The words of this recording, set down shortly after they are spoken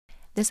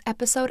This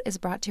episode is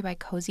brought to you by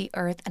Cozy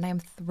Earth, and I'm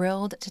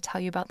thrilled to tell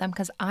you about them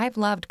because I've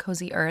loved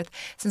Cozy Earth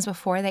since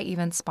before they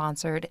even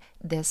sponsored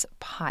this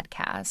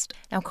podcast.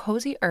 Now,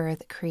 Cozy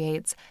Earth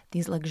creates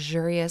these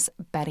luxurious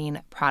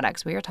bedding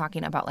products. We are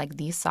talking about like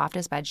the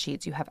softest bed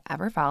sheets you have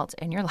ever felt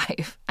in your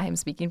life. I'm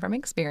speaking from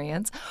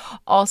experience.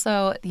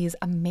 Also, these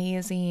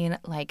amazing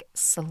like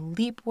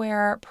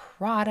sleepwear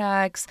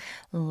products,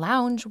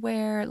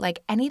 loungewear,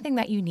 like anything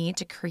that you need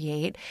to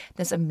create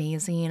this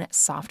amazing,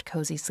 soft,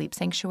 cozy sleep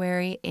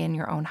sanctuary in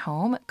your own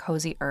home,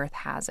 Cozy Earth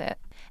has it.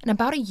 And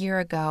about a year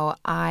ago,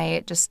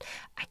 I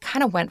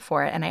kind of went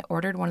for it and I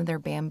ordered one of their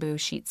bamboo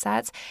sheet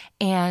sets.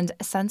 And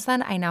since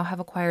then, I now have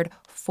acquired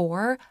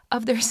 4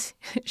 of their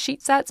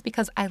sheet sets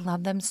because I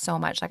love them so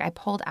much. Like I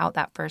pulled out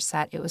that first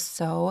set. It was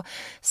so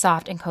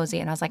soft and cozy.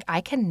 And I was like, I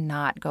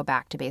cannot go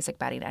back to basic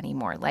bedding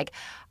anymore. Like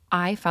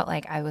I felt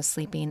like I was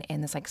sleeping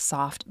in this like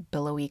soft,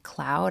 billowy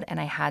cloud, and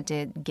I had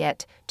to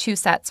get 2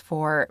 sets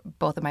for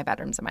both of my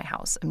bedrooms in my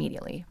house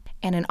immediately.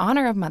 And in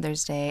honor of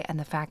Mother's Day and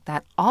the fact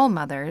that all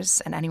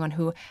mothers and anyone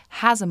who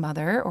has a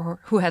mother or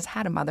who has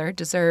had a mother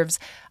deserves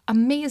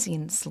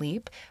amazing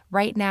sleep,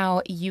 right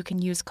now you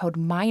can use code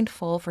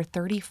MINDFUL for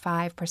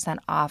 35%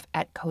 off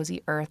at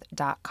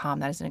CozyEarth.com.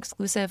 That is an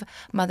exclusive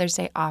Mother's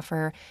Day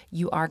offer.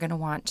 You are going to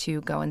want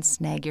to go and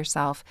snag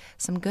yourself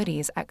some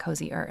goodies at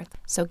Cozy Earth.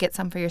 So get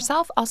some for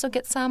yourself, also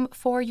get some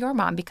for your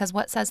mom, because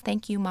what says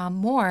thank you, mom,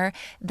 more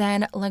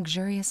than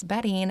luxurious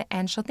bedding?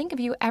 And she'll think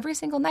of you every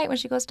single night when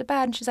she goes to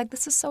bed and she's like,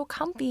 this is so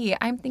comfy.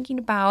 I'm thinking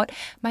about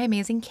my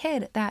amazing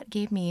kid that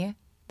gave me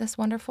this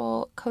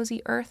wonderful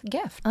Cozy Earth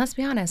gift. And let's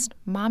be honest,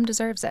 mom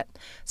deserves it.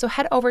 So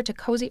head over to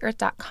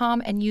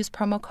CozyEarth.com and use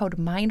promo code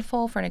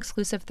MINDFUL for an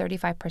exclusive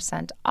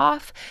 35%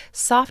 off.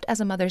 Soft as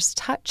a mother's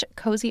touch,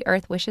 Cozy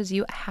Earth wishes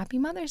you a happy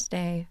Mother's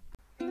Day.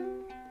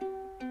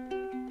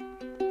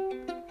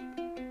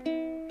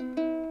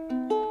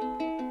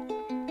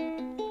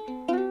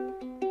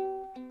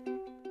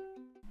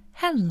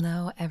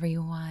 Hello,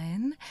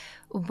 everyone.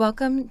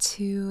 Welcome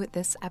to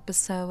this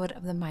episode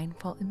of the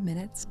Mindful in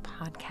Minutes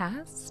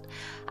podcast.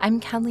 I'm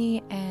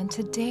Kelly, and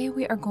today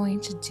we are going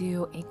to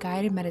do a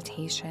guided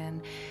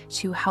meditation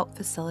to help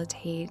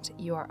facilitate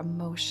your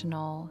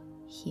emotional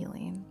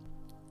healing.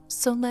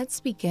 So let's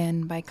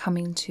begin by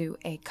coming to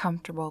a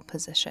comfortable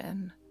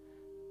position,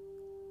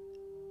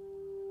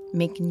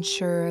 making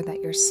sure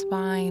that your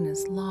spine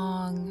is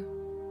long,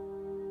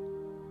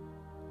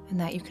 and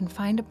that you can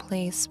find a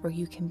place where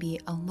you can be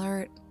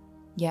alert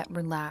yet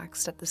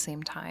relaxed at the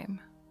same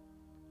time.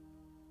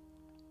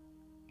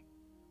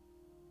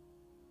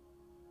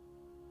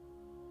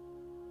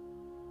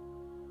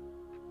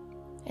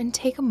 And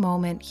take a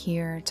moment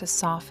here to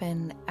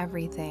soften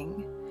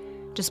everything,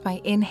 just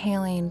by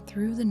inhaling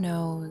through the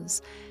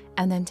nose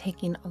and then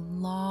taking a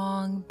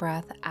long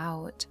breath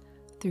out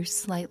through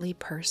slightly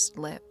pursed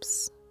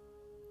lips.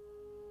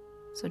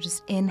 So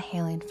just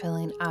inhaling,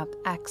 filling up,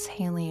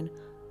 exhaling,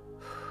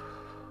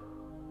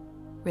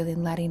 really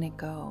letting it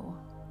go.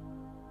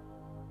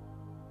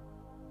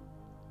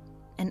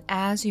 And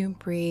as you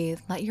breathe,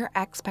 let your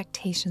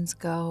expectations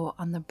go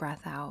on the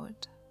breath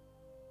out.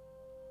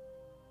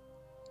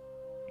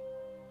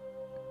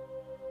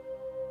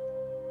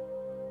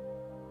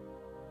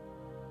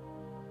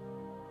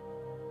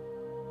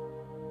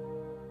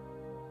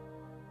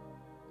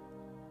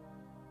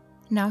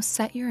 Now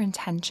set your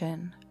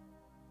intention.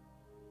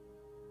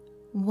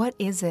 What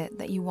is it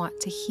that you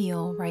want to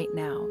heal right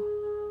now?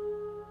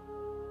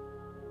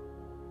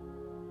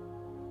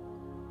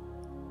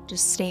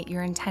 Just state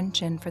your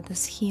intention for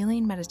this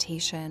healing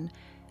meditation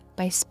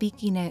by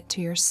speaking it to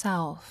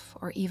yourself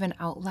or even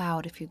out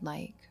loud if you'd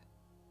like.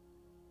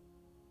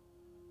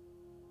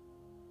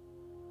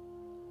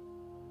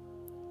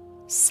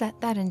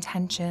 Set that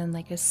intention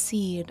like a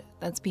seed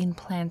that's being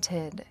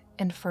planted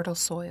in fertile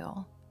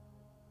soil.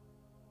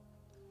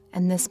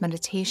 And this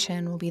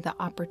meditation will be the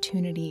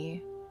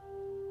opportunity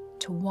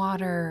to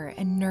water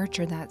and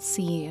nurture that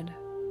seed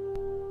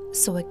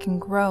so it can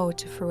grow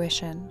to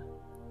fruition.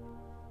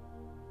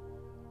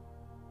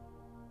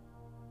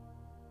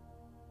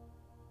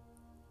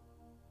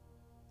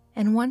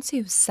 And once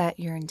you've set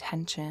your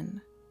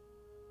intention,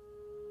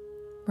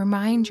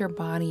 remind your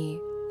body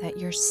that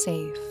you're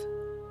safe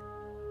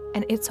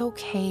and it's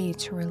okay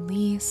to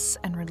release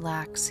and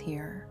relax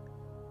here.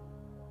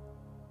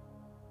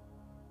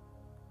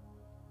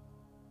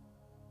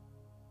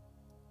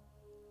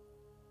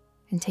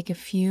 And take a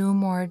few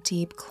more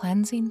deep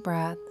cleansing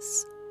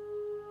breaths,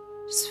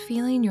 just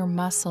feeling your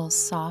muscles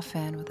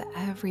soften with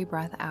every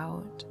breath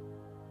out.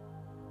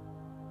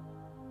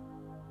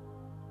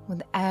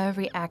 With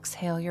every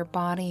exhale, your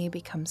body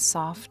becomes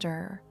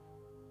softer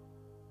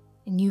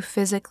and you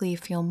physically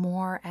feel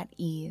more at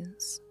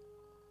ease.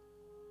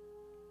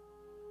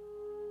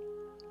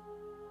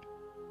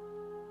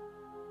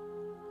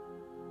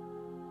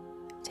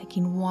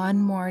 Taking one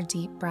more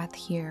deep breath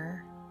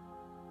here.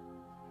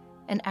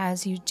 And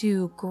as you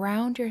do,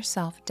 ground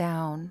yourself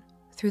down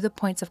through the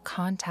points of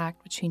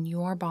contact between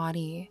your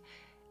body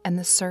and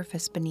the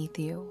surface beneath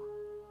you.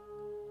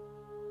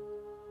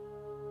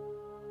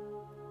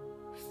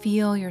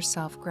 feel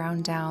yourself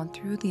ground down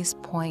through these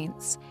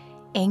points,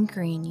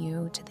 anchoring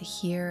you to the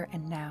here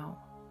and now.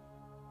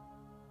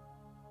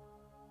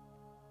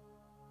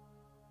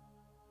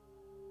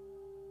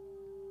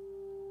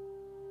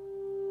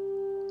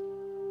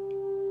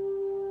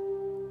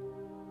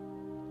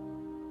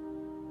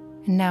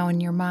 And now in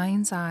your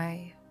mind's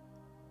eye,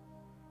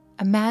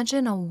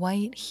 imagine a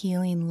white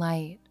healing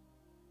light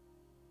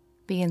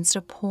begins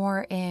to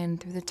pour in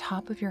through the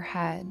top of your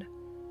head,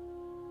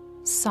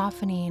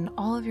 softening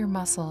all of your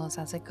muscles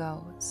as it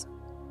goes.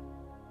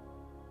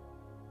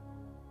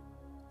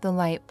 The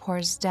light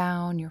pours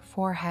down your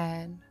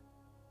forehead,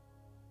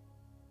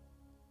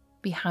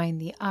 behind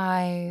the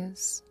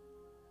eyes,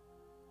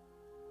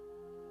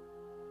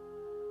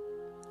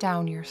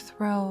 down your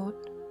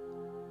throat,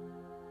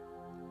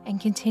 and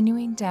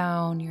continuing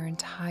down your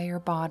entire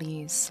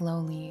body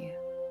slowly.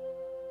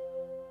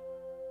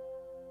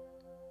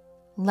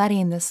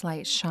 Letting this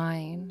light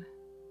shine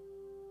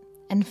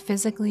and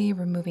physically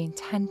removing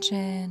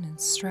tension and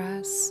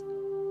stress.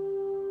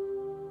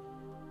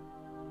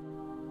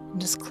 And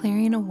just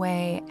clearing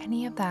away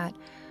any of that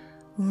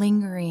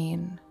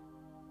lingering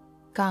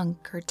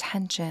gunk or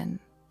tension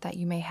that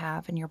you may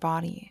have in your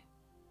body.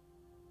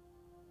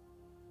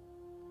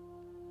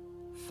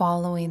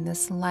 Following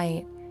this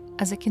light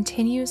as it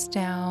continues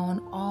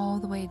down all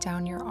the way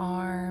down your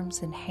arms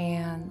and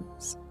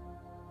hands,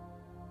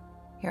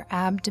 your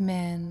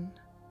abdomen,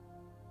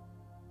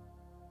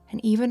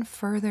 and even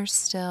further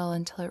still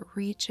until it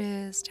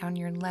reaches down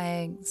your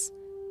legs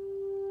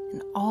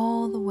and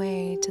all the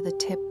way to the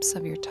tips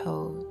of your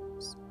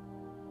toes.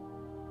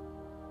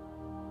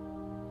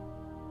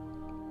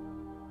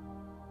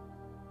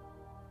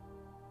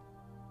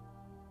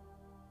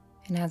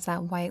 And as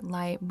that white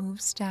light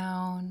moves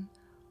down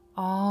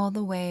all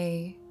the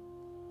way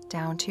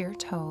down to your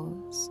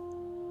toes,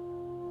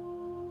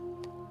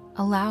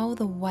 allow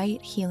the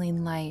white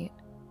healing light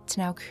to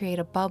now create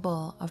a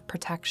bubble of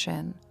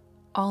protection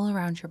all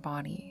around your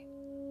body.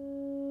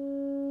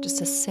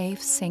 Just a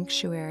safe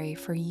sanctuary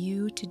for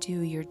you to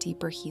do your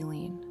deeper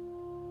healing.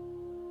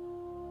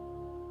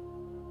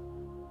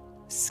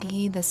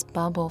 See this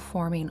bubble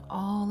forming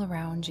all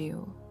around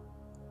you,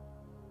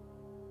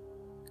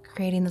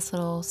 creating this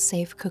little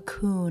safe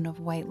cocoon of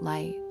white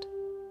light.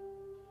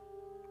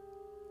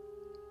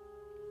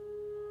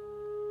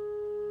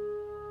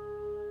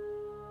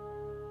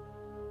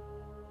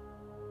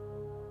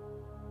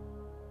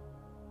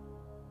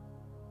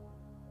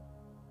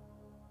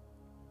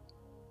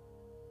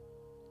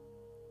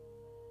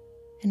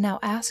 And now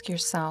ask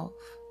yourself,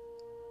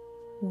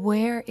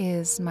 where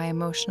is my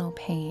emotional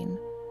pain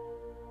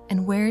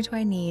and where do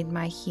I need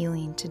my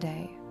healing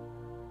today?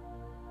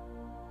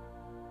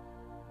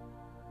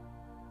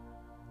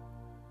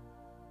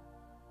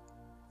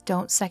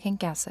 Don't second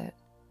guess it.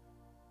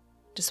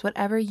 Just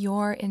whatever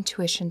your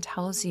intuition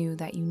tells you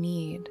that you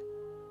need,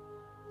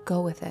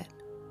 go with it.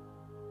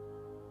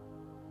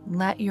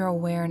 Let your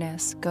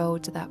awareness go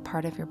to that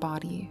part of your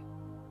body.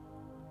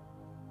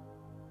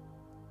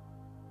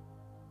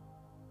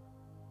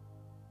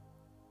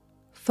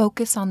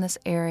 Focus on this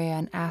area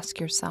and ask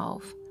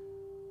yourself,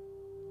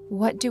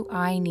 what do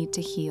I need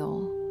to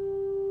heal?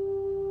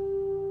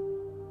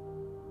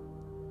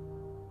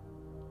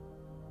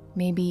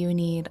 Maybe you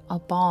need a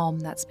balm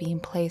that's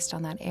being placed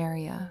on that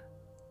area.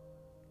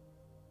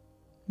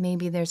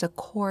 Maybe there's a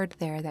cord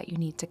there that you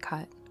need to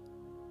cut.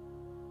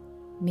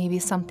 Maybe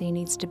something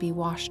needs to be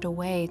washed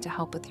away to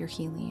help with your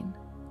healing.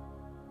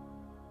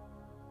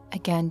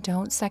 Again,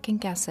 don't second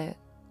guess it.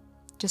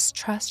 Just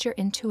trust your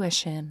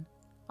intuition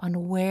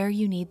on where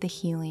you need the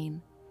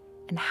healing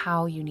and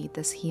how you need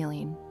this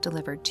healing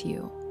delivered to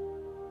you.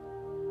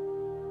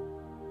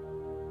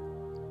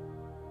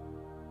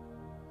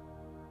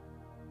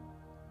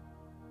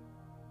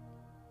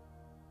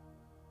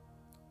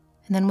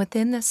 And then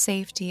within the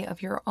safety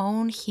of your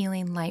own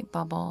healing light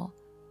bubble,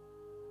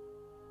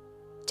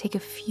 take a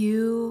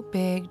few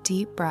big,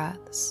 deep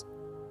breaths.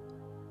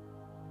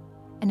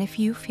 And if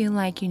you feel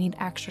like you need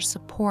extra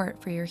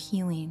support for your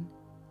healing,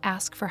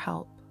 ask for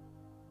help.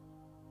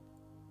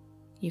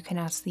 You can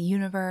ask the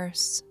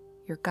universe,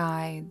 your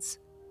guides,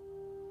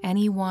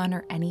 anyone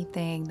or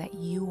anything that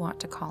you want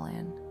to call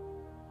in.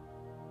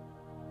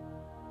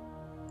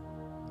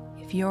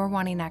 If you're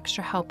wanting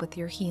extra help with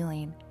your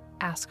healing,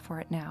 ask for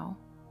it now.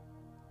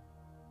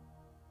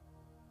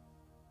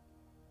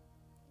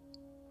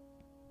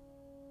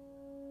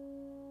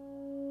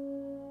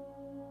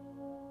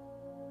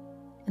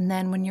 And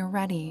then when you're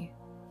ready,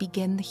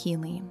 begin the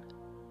healing.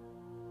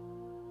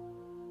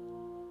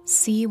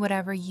 See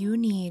whatever you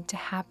need to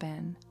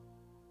happen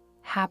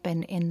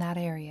in that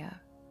area.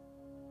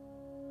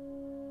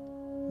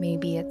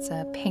 Maybe it's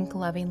a pink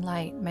loving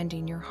light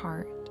mending your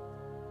heart.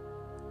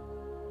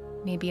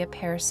 Maybe a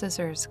pair of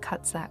scissors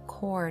cuts that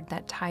cord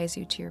that ties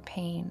you to your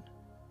pain.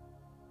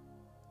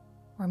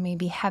 Or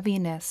maybe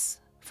heaviness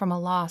from a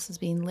loss is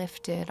being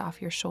lifted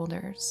off your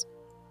shoulders.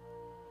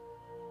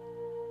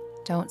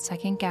 Don't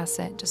second guess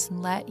it, just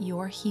let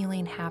your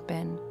healing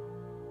happen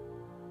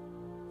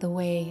the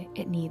way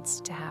it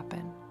needs to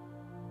happen.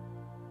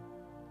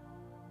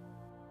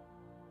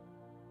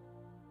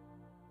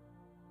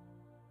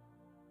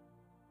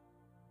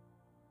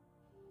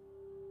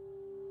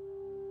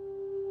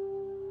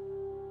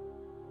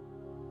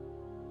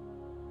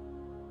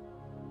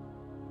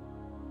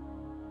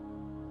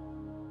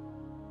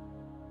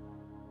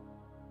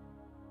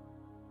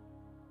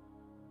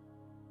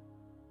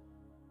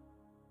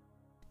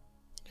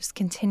 Just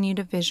continue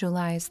to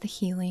visualize the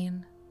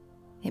healing.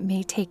 It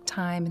may take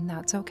time, and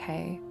that's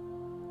okay.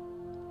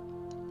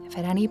 If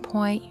at any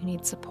point you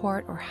need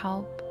support or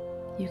help,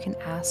 you can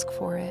ask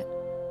for it.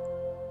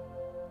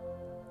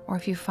 Or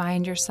if you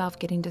find yourself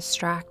getting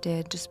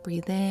distracted, just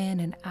breathe in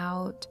and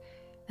out,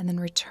 and then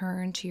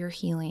return to your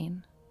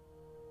healing.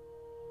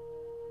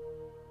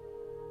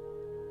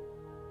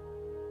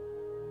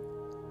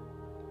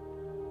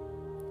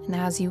 And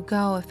as you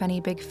go, if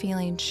any big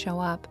feelings show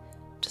up,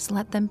 just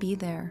let them be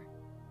there.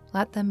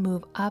 Let them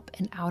move up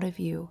and out of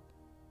you.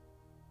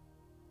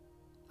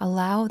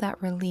 Allow that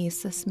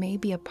release. This may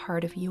be a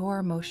part of your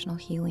emotional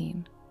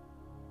healing.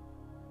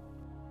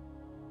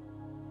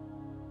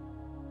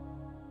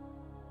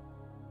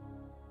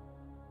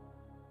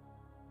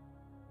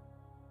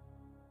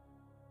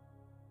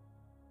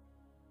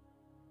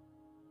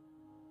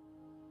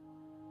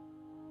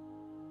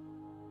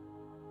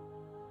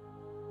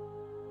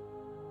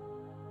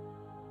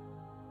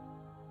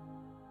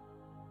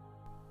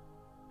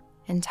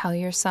 And tell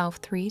yourself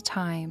 3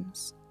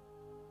 times,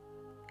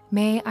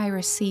 "May I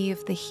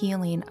receive the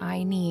healing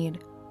I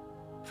need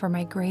for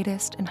my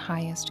greatest and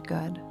highest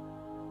good."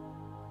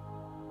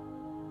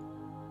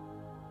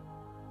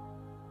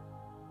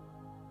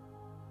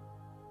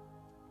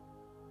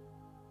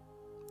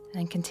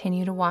 And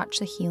continue to watch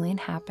the healing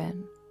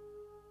happen.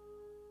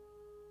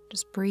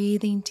 Just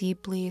breathing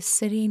deeply,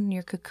 sitting in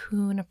your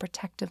cocoon of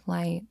protective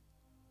light,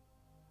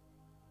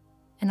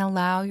 and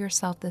allow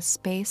yourself the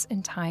space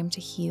and time to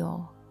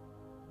heal.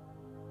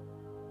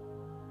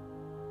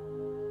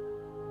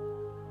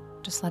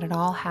 Just let it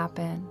all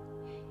happen.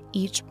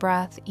 Each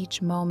breath,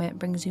 each moment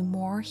brings you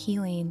more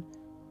healing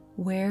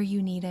where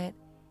you need it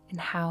and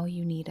how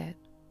you need it.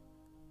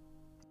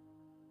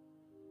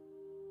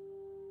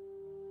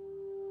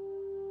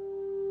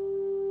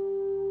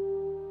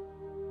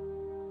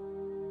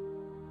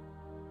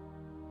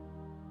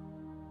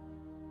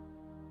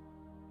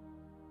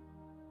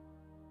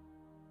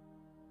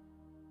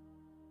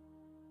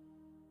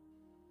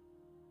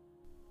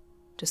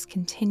 Just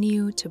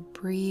continue to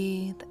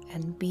breathe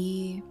and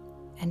be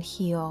and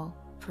heal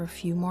for a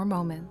few more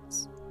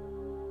moments.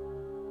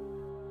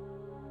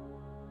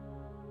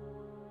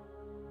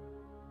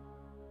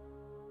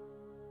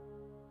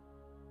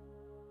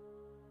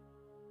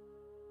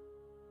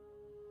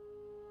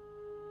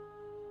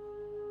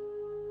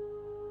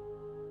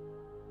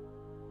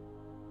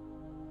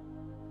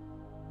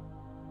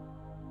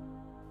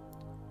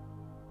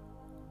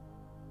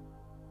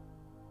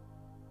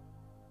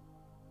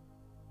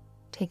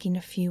 Taking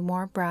a few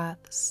more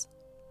breaths,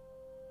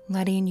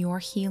 letting your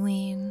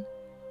healing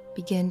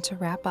begin to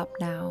wrap up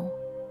now.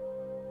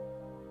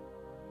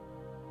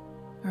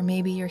 Or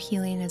maybe your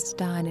healing is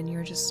done and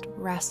you're just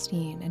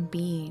resting and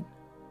being.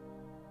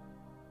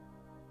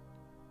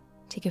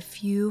 Take a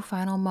few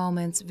final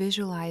moments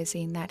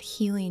visualizing that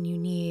healing you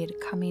need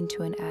coming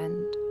to an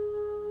end.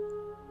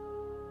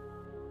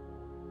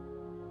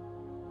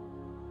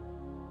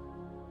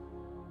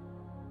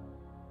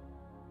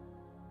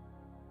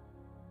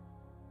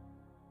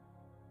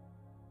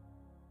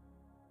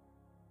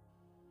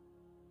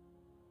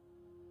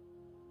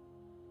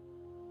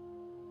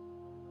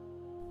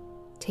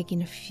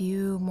 Taking a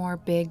few more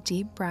big,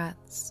 deep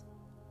breaths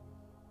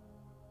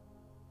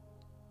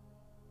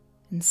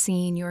and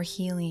seeing your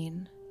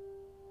healing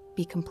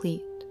be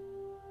complete.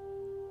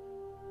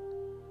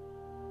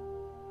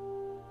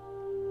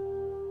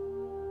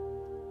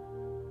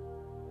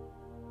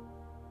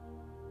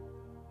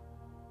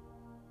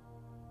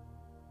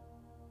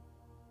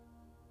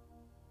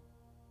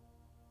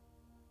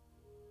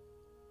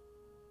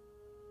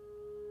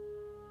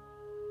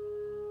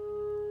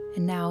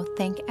 And now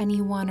thank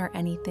anyone or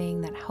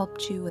anything that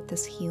helped you with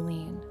this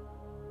healing.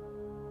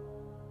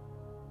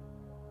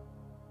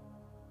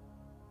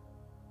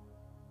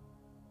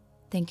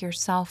 Thank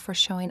yourself for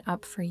showing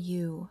up for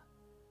you.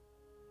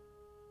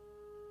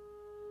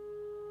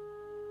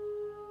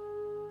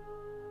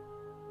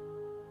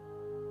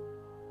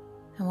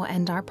 And we'll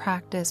end our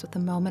practice with a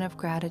moment of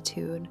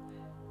gratitude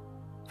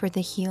for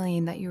the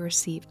healing that you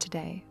received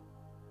today.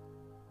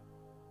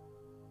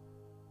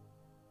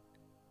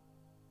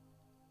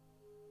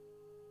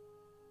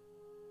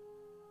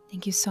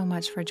 Thank you so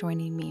much for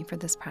joining me for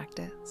this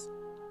practice.